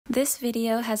This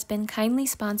video has been kindly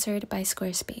sponsored by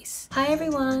Squarespace. Hi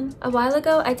everyone! A while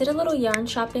ago, I did a little yarn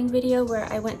shopping video where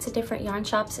I went to different yarn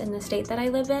shops in the state that I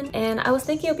live in, and I was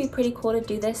thinking it would be pretty cool to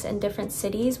do this in different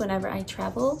cities whenever I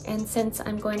travel. And since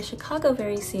I'm going to Chicago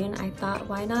very soon, I thought,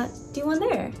 why not do one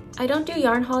there? I don't do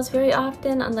yarn hauls very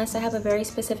often unless I have a very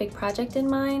specific project in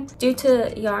mind, due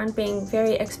to yarn being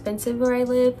very expensive where I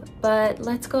live, but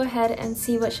let's go ahead and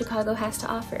see what Chicago has to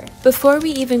offer. Before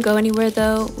we even go anywhere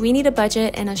though, we need a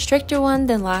budget and a stricter one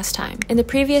than last time. In the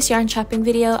previous yarn shopping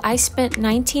video, I spent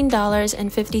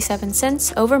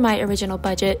 $19.57 over my original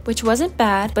budget, which wasn't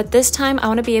bad, but this time I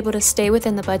want to be able to stay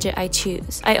within the budget I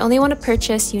choose. I only want to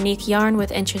purchase unique yarn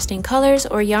with interesting colors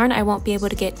or yarn I won't be able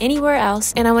to get anywhere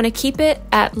else, and I want to keep it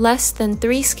at less than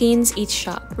 3 skeins each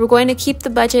shop. We're going to keep the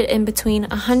budget in between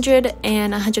 $100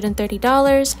 and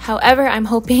 $130. However, I'm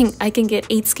hoping I can get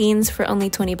 8 skeins for only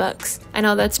 20 bucks. I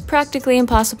know that's practically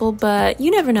impossible, but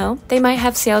you never know. They might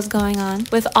have sales going on.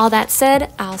 With all that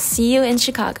said, I'll see you in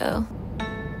Chicago.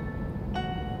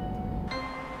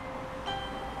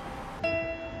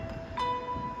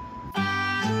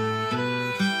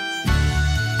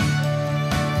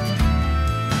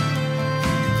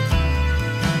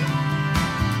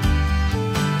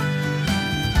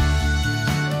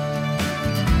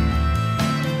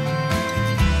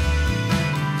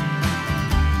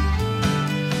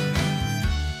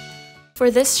 For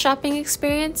this shopping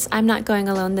experience, I'm not going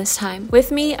alone this time.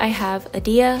 With me, I have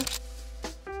Adia,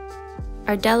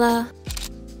 Ardella,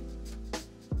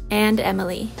 and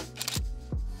Emily.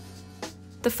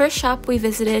 The first shop we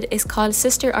visited is called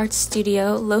Sister Art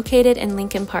Studio, located in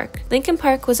Lincoln Park. Lincoln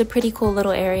Park was a pretty cool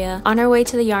little area. On our way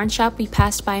to the yarn shop, we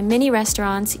passed by many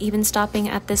restaurants, even stopping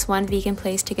at this one vegan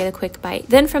place to get a quick bite.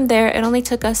 Then from there, it only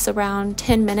took us around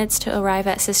 10 minutes to arrive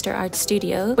at Sister Art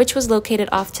Studio, which was located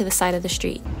off to the side of the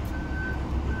street.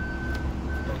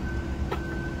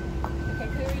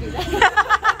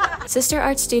 Sister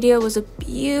Art Studio was a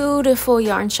beautiful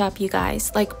yarn shop, you guys.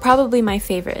 Like, probably my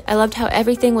favorite. I loved how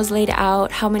everything was laid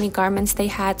out, how many garments they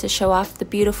had to show off the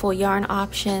beautiful yarn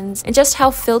options, and just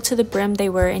how filled to the brim they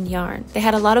were in yarn. They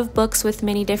had a lot of books with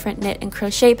many different knit and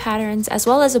crochet patterns, as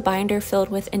well as a binder filled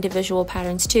with individual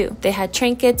patterns too. They had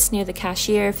trinkets near the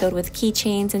cashier filled with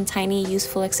keychains and tiny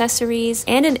useful accessories,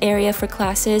 and an area for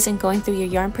classes and going through your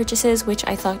yarn purchases, which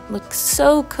I thought looked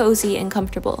so cozy and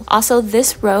comfortable. Also,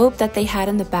 this robe that they had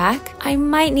in the back, I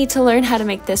might need to learn how to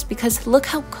make this because look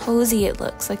how cozy it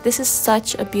looks. Like, this is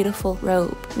such a beautiful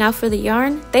robe. Now for the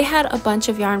yarn, they had a bunch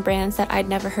of yarn brands that I'd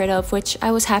never heard of, which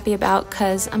I was happy about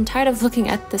because I'm tired of looking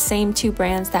at the same 2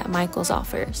 brands that Michaels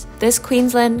offers. This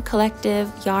Queensland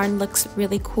Collective yarn looks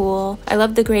really cool. I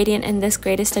love the gradient in this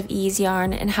Greatest of Ease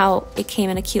yarn and how it came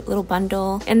in a cute little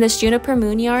bundle. And this Juniper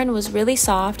Moon yarn was really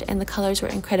soft and the colors were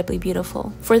incredibly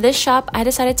beautiful. For this shop, I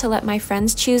decided to let my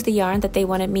friends choose the yarn that they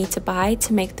wanted me to buy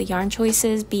to make the yarn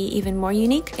choices be even more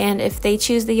unique, and if they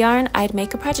choose the yarn, I'd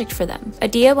make a project for them.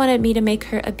 Adia wanted me to make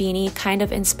her a beanie kind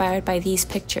of inspired by these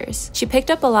pictures. She picked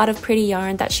up a lot of pretty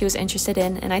yarn that she was interested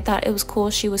in, and I thought it was cool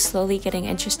she was slowly getting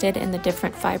interested in the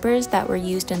different fibers that were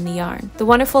used in the yarn. The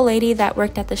wonderful lady that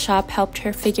worked at the shop helped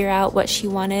her figure out what she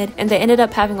wanted, and they ended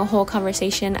up having a whole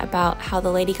conversation about how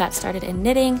the lady got started in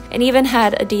knitting, and even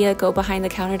had Adia go behind the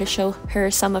counter to show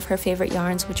her some of her favorite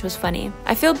yarns, which was funny.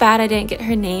 I feel bad I didn't get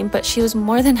her name, but she was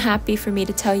more than happy for me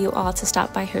to tell you all to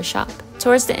stop by her shop.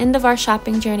 Towards the end of our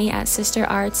shopping journey at Sister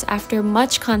Arts, after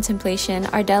much contemplation,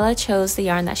 Ardella chose the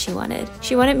yarn that she wanted.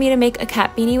 She wanted me to make a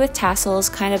cat beanie with tassels,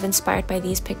 kind of inspired by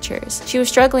these pictures. She was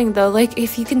struggling though, like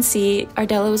if you can see,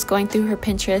 Ardella was going through her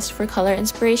Pinterest for color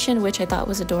inspiration, which I thought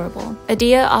was adorable.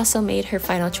 Adia also made her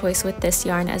final choice with this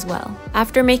yarn as well.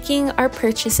 After making our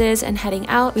purchases and heading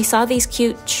out, we saw these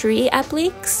cute tree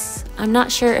appliques. I'm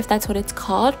not sure if that's what it's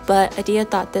called, but Adia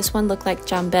thought this one looked like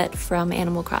Jambette from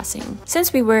Animal Crossing.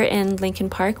 Since we were in Lincoln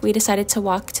Park, we decided to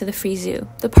walk to the free zoo.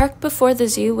 The park before the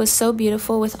zoo was so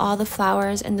beautiful with all the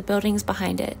flowers and the buildings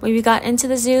behind it. When we got into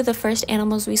the zoo, the first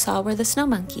animals we saw were the snow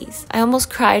monkeys. I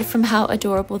almost cried from how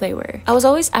adorable they were. I was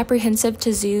always apprehensive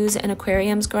to zoos and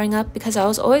aquariums growing up because I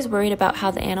was always worried about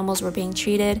how the animals were being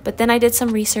treated, but then I did some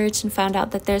research and found out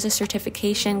that there's a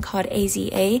certification called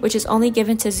AZA, which is only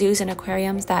given to zoos and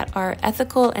aquariums that are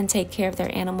ethical and take care of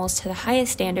their animals to the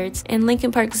highest standards, and Lincoln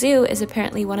Park Zoo is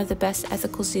apparently one of the best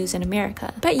ethical zoos in America.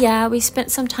 America. But yeah, we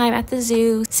spent some time at the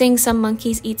zoo, seeing some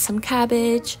monkeys eat some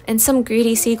cabbage, and some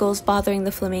greedy seagulls bothering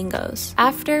the flamingos.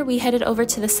 After, we headed over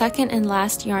to the second and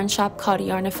last yarn shop called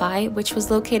Yarnify, which was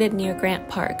located near Grant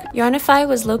Park. Yarnify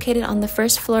was located on the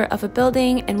first floor of a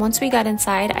building, and once we got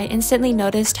inside, I instantly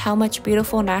noticed how much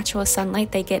beautiful natural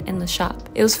sunlight they get in the shop.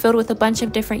 It was filled with a bunch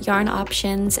of different yarn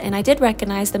options, and I did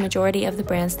recognize the majority of the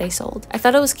brands they sold. I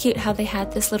thought it was cute how they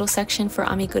had this little section for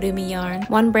amigurumi yarn.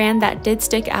 One brand that did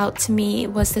stick out to me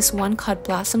was this one called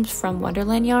Blossoms from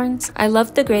Wonderland Yarns. I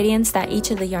loved the gradients that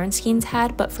each of the yarn skeins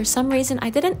had, but for some reason I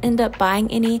didn't end up buying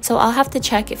any, so I'll have to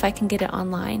check if I can get it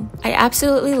online. I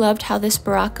absolutely loved how this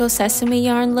Baracco sesame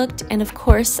yarn looked, and of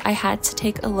course I had to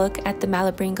take a look at the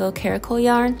Malabringo caracal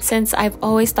yarn, since I've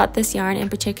always thought this yarn in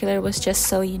particular was just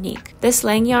so unique. This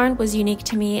Lang yarn was unique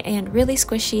to me and really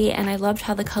squishy, and I loved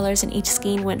how the colors in each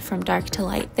skein went from dark to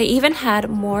light. They even had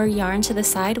more yarn to the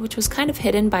side, which was kind of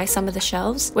hidden by some of the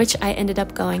shelves, which I ended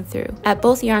up going through. At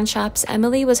both yarn shops,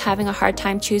 Emily was having a hard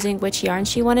time choosing which yarn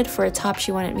she wanted for a top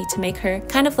she wanted me to make her,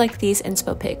 kind of like these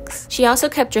inspo pics. She also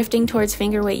kept drifting towards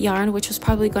fingerweight yarn, which was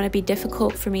probably going to be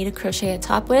difficult for me to crochet a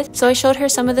top with, so I showed her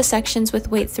some of the sections with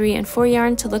weight 3 and 4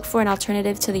 yarn to look for an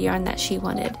alternative to the yarn that she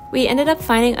wanted. We ended up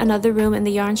finding another room in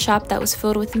the yarn shop that was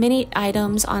filled with many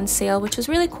items on sale, which was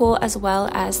really cool, as well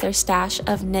as their stash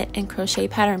of knit and crochet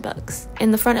pattern books.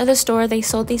 In the front of the store, they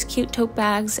sold these cute tote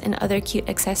bags and other cute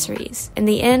accessories. In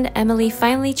the end, Emily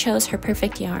finally chose her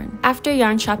perfect yarn. After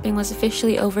yarn shopping was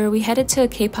officially over, we headed to a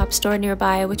K-pop store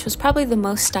nearby, which was probably the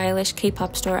most stylish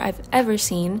K-pop store I've ever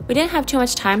seen. We didn't have too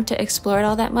much time to explore it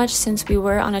all that much since we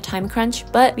were on a time crunch,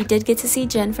 but we did get to see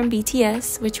Jin from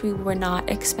BTS, which we were not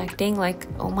expecting. Like,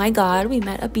 oh my god, we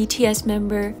met a BTS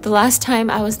member. The last time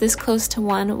I was this close to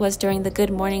one was during the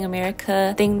Good Morning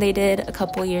America thing they did a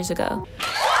couple years ago.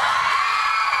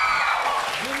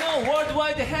 You know,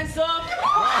 worldwide hands up!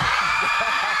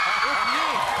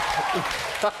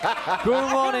 Good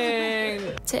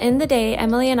morning! To end the day,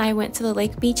 Emily and I went to the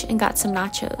lake beach and got some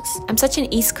nachos. I'm such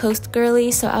an East Coast girly,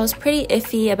 so I was pretty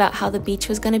iffy about how the beach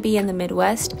was going to be in the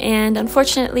Midwest, and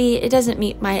unfortunately it doesn't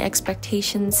meet my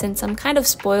expectations since I'm kind of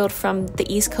spoiled from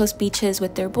the East Coast beaches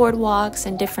with their boardwalks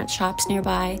and different shops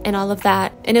nearby and all of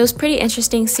that. And it was pretty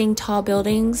interesting seeing tall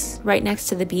buildings right next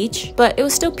to the beach, but it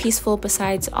was still peaceful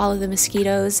besides all of the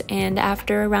mosquitoes. And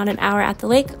after around an hour at the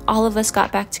lake, all of us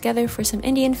got back together for some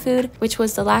Indian food, which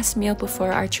was the last meal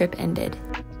before our trip ended.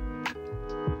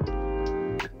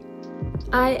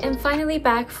 I am finally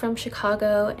back from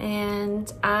Chicago,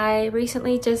 and I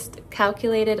recently just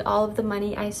calculated all of the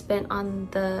money I spent on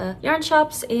the yarn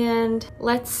shops, and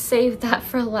let's save that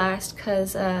for last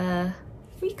because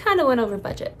we kind of went over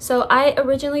budget. So I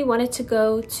originally wanted to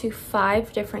go to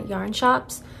 5 different yarn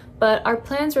shops, but our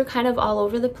plans were kind of all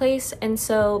over the place, and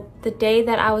so the day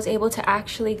that I was able to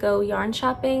actually go yarn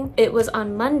shopping, it was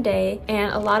on Monday,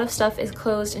 and a lot of stuff is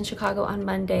closed in Chicago on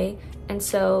Monday, and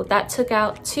so that took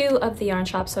out 2 of the yarn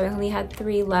shops, so I only had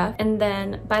 3 left. And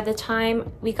then by the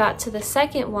time we got to the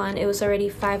second one, it was already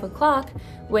 5 o'clock,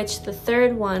 which the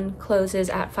third one closes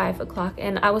at 5 o'clock,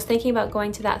 and I was thinking about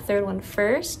going to that third one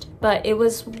first, but it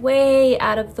was way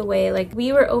out of the way. Like,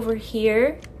 we were over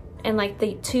here, and like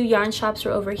the 2 yarn shops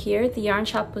were over here. The yarn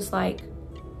shop was like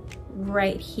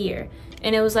right here,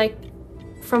 and it was like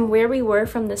from where we were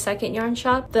from the second yarn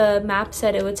shop, the map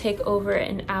said it would take over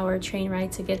an hour train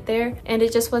ride to get there, and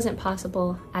it just wasn't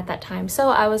possible at that time. So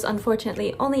I was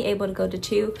unfortunately only able to go to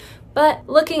 2, but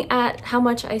looking at how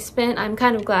much I spent, I'm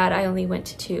kind of glad I only went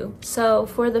to 2. So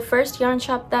for the first yarn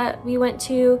shop that we went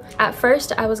to, at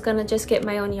first I was gonna just get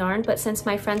my own yarn, but since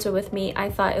my friends were with me, I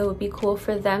thought it would be cool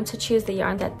for them to choose the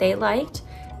yarn that they liked,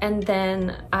 and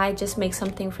then I just make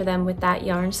something for them with that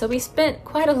yarn. So we spent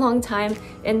quite a long time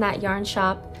in that yarn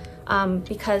shop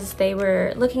because they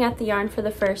were looking at the yarn for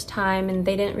the first time and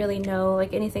they didn't really know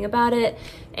like anything about it.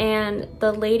 And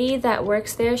the lady that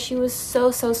works there, she was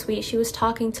so sweet. She was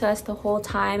talking to us the whole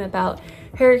time about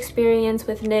her experience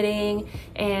with knitting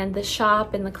and the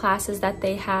shop and the classes that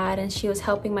they had, and she was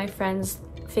helping my friends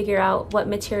figure out what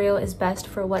material is best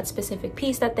for what specific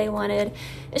piece that they wanted.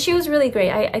 And she was really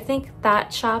great. I think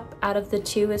that shop out of the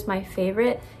 2 is my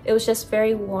favorite. It was just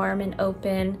very warm and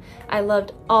open. I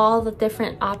loved all the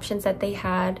different options that they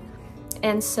had.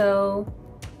 And so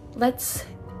let's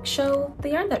show the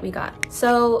yarn that we got.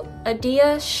 So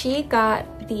Adia, she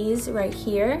got these right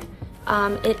here.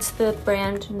 It's the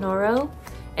brand Noro,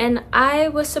 and I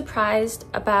was surprised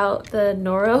about the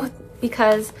Noro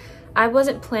because I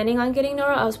wasn't planning on getting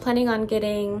Noro. I was planning on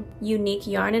getting unique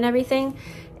yarn and everything,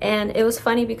 And it was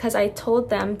funny because I told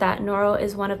them that Noro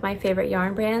is one of my favorite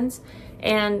yarn brands,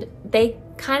 and they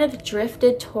kind of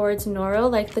drifted towards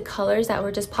Noro, like the colors that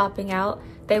were just popping out.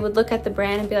 They would look at the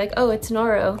brand and be like, oh, it's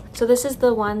Noro. So this is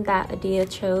the one that itttttt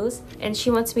chose, and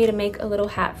she wants me to make a little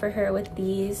hat for her with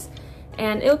these,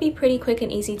 and it'll be pretty quick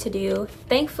and easy to do.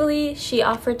 Thankfully, she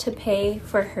offered to pay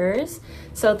for hers,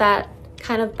 so that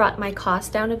kind of brought my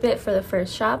cost down a bit for the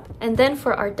first shop. And then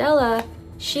for Ardella,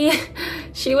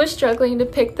 she was struggling to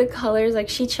pick the colors. Like,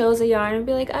 she chose a yarn and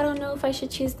be like, I don't know if I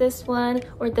should choose this one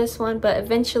or this one, but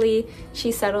eventually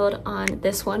she settled on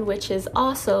this one, which is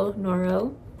also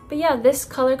Noro. But yeah, this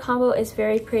color combo is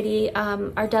very pretty.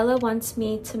 Ardella wants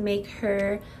me to make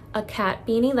her a cat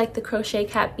beanie, like the crochet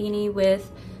cat beanie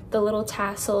with the little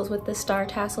tassels, with the star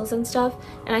tassels and stuff,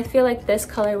 and I feel like this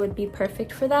color would be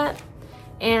perfect for that.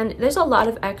 And there's a lot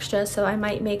of extra, so I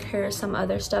might make her some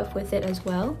other stuff with it as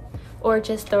well, or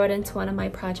just throw it into one of my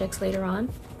projects later on.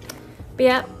 But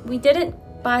yeah, we didn't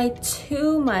buy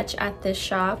too much at this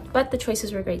shop, but the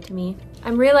choices were great to me.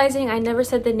 I'm realizing I never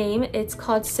said the name. It's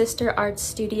called Sister Art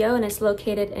Studio, and it's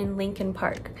located in Lincoln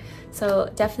Park. So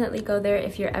definitely go there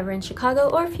if you're ever in Chicago,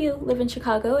 or if you live in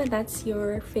Chicago and that's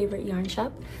your favorite yarn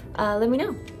shop, let me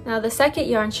know. Now, the second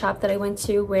yarn shop that I went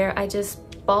to where I just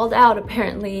balled out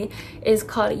apparently is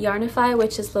called Yarnify,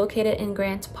 which is located in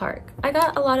Grant Park. I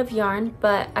got a lot of yarn,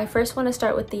 but I first want to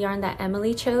start with the yarn that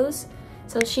Emily chose.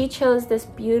 So she chose this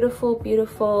beautiful,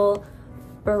 beautiful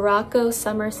Barocco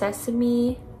Summer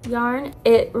Sesame yarn.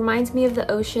 It reminds me of the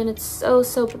ocean. It's so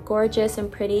gorgeous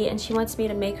and pretty, and she wants me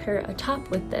to make her a top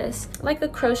with this, like a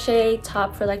crochet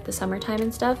top for like the summertime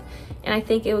and stuff, and I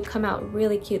think it would come out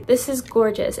really cute. This is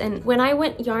gorgeous. And when I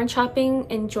went yarn shopping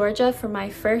in Georgia for my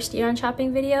first yarn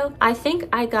shopping video, I think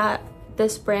I got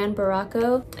this brand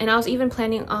Barocco, and I was even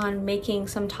planning on making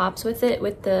some tops with it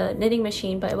with the knitting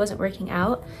machine, but it wasn't working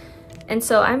out. And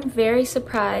so I'm very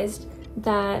surprised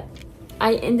that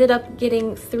I ended up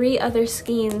getting 3 other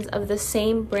skeins of the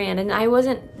same brand, and I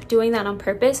wasn't doing that on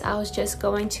purpose. I was just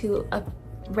going to a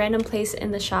random place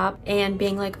in the shop and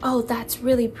being like, oh, that's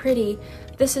really pretty.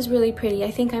 This is really pretty. I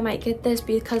think I might get this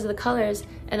because of the colors.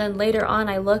 And then later on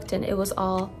I looked and it was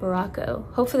all Barocco.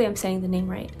 Hopefully I'm saying the name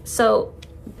right. So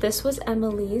this was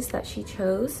Emily's that she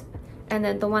chose. And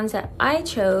then the ones that I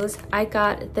chose, I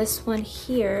got this one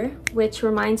here, which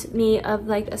reminds me of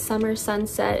like a summer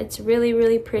sunset. It's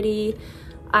really pretty.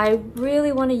 I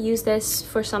really want to use this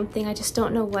for something. I just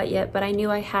don't know what yet, but I knew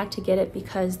I had to get it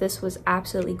because this was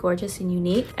absolutely gorgeous and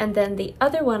unique. And then the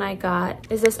other one I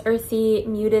got is this earthy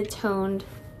muted toned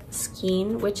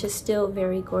skein, which is still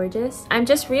very gorgeous. I'm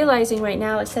just realizing right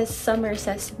now it says Summer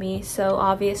Sesame, so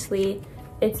obviously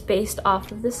it's based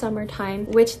off of the summertime,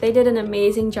 which they did an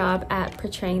amazing job at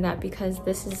portraying that, because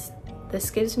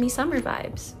this gives me summer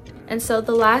vibes. And so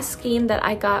the last skein that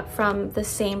I got from the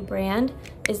same brand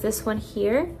is this one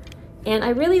here, and I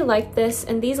really like this,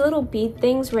 and these little bead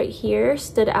things right here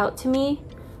stood out to me.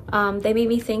 They made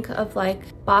me think of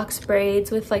like box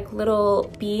braids with like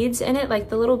little beads in it, like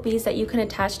the little beads that you can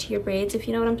attach to your braids, if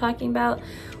you know what I'm talking about,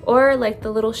 or like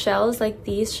the little shells, like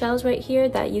these shells right here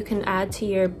that you can add to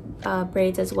your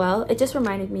braids as well. It just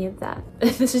reminded me of that.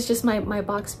 This is just my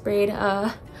box braid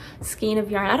skein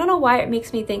of yarn. I don't know why it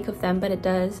makes me think of them, but it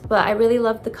does. But I really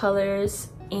love the colors,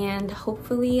 and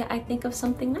hopefully I think of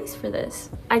something nice for this.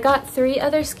 I got 3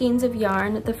 other skeins of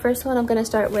yarn. The first one I'm gonna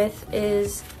start with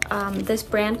is this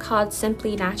brand called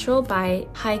Simply Natural by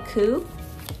Haiku.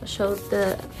 I'll show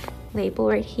the label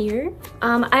right here.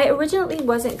 I originally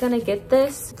wasn't gonna get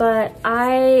this, but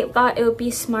I thought it would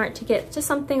be smart to get just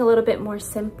something a little bit more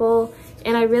simple,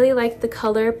 and I really like the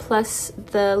color plus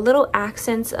the little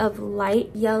accents of light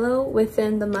yellow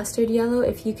within the mustard yellow,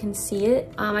 if you can see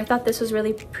it. I thought this was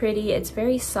really pretty. It's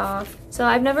very soft. So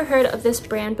I've never heard of this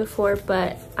brand before,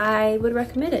 but I would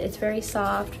recommend it. It's very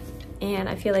soft, and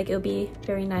I feel like it'll be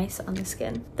very nice on the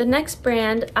skin. The next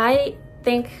brand, I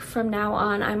think from now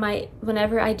on I might,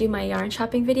 whenever I do my yarn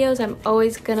shopping videos, I'm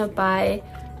always gonna buy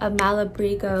a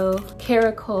Malabrigo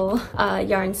Caracol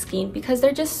yarn skein, because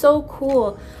they're just so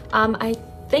cool. I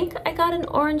think I got an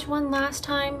orange one last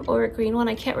time, or a green one,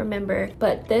 I can't remember,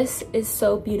 but this is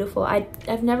so beautiful.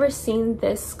 I've never seen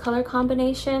this color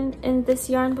combination in this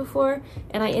yarn before,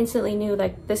 and I instantly knew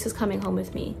like this is coming home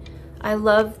with me. I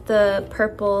love the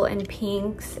purple and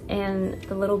pinks and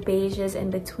the little beiges in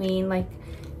between. Like,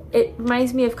 it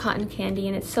reminds me of cotton candy,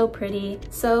 and it's so pretty.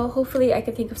 So hopefully I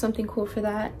could think of something cool for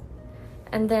that.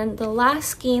 And then the last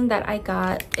skein that I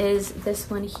got is this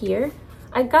one here.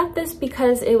 I got this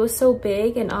because it was so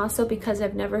big, and also because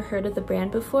I've never heard of the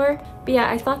brand before. But yeah,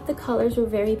 I thought the colors were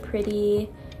very pretty,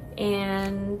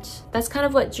 and that's kind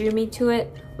of what drew me to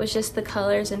it, was just the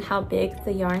colors and how big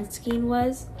the yarn skein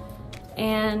was.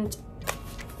 And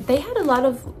they had a lot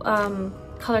of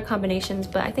color combinations,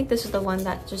 but I think this is the one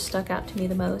that just stuck out to me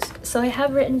the most. So I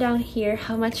have written down here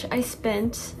how much I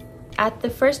spent at the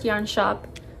first yarn shop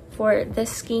for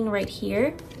this skein right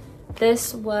here.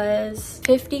 This was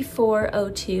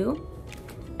 $54.02,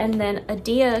 and then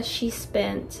Adia, she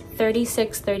spent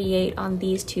 $36.38 on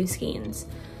these two skeins.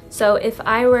 So if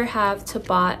I were have to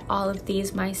bought all of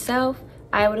these myself,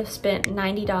 I would have spent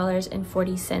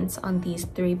 $90.40 on these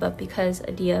three, but because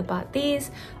Adia bought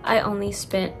these, I only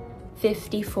spent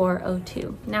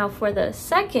 $54.02. Now for the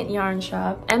second yarn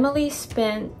shop, Emily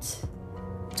spent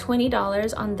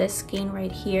 $20 on this skein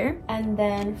right here, and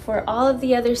then for all of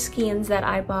the other skeins that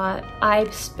I bought,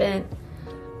 I've spent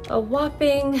a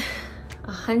whopping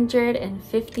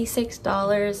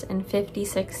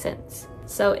 $156.56.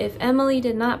 So if Emily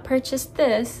did not purchase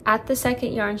this at the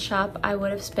second yarn shop, I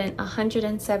would have spent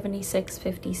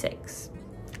 $176.56,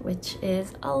 which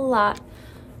is a lot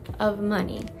of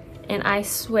money. And I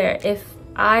swear, if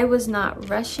I was not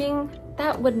rushing,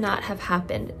 that would not have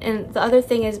happened. And the other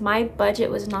thing is, my budget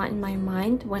was not in my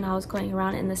mind when I was going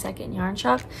around in the second yarn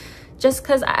shop, just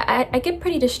because I get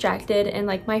pretty distracted, and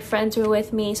like my friends were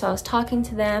with me, so I was talking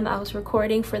to them, I was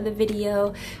recording for the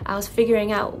video, I was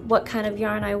figuring out what kind of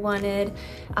yarn I wanted,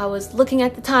 I was looking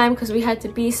at the time because we had to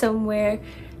be somewhere.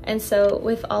 And so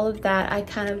with all of that, I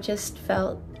kind of just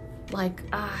felt like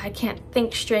I can't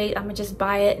think straight, I'm gonna just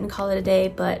buy it and call it a day.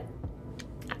 But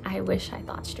I wish I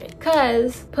thought straight,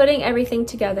 because putting everything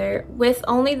together with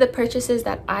only the purchases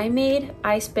that I made,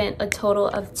 I spent a total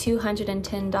of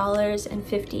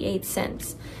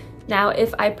 $210.58. Now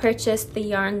if I purchased the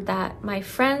yarn that my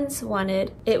friends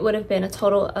wanted, it would have been a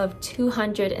total of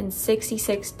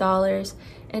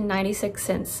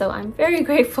 $266.96. So I'm very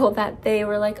grateful that they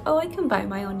were like, oh, I can buy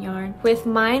my own yarn. With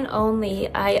mine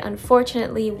only, I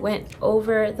unfortunately went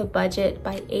over the budget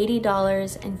by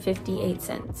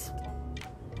 $80.58.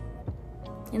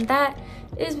 And that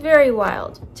is very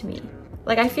wild to me.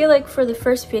 Like, I feel like for the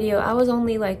first video, I was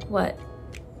only like, what,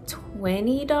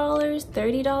 $20,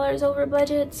 $30 over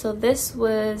budget? So this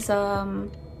was a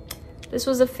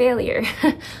failure,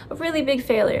 a really big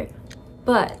failure.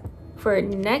 But for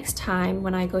next time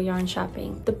when I go yarn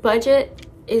shopping, the budget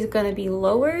is gonna be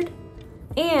lowered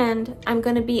and I'm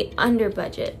gonna be under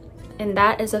budget. And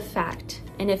that is a fact.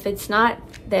 And if it's not,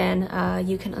 then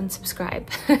you can unsubscribe.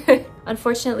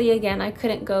 Unfortunately, again, I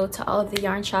couldn't go to all of the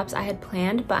yarn shops I had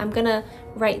planned, but I'm gonna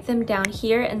write them down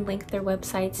here and link their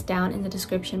websites down in the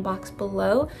description box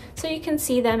below so you can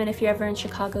see them, and if you're ever in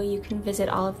Chicago, you can visit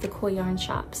all of the cool yarn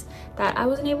shops that I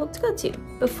wasn't able to go to.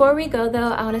 Before we go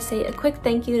though, I want to say a quick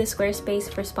thank you to Squarespace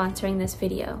for sponsoring this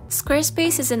video.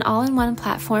 Squarespace is an all-in-one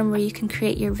platform where you can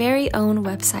create your very own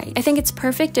website. I think it's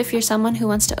perfect if you're someone who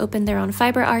wants to open their own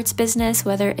fiber arts business,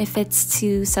 whether if it's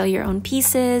to sell your own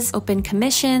pieces, open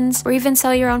commissions, or even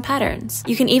sell your own patterns.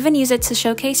 You can even use it to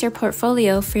showcase your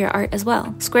portfolio for your art as well.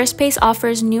 Squarespace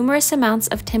offers numerous amounts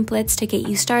of templates to get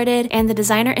you started, and the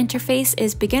designer interface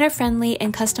is beginner-friendly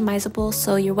and customizable,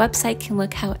 so your website can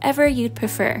look however you'd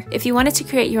prefer. If you wanted to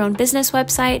create your own business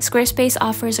website, Squarespace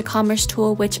offers a commerce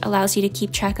tool which allows you to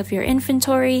keep track of your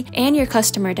inventory and your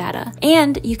customer data.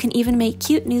 And you can even make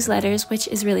cute newsletters, which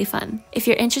is really fun. If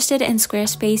you're interested in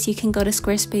Squarespace, you can go to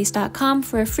squarespace.com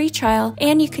for a free trial,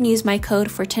 and you can use my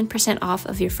code for 10% off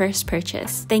of your first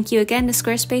purchase. Thank you again to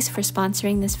Squarespace for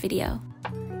sponsoring this video.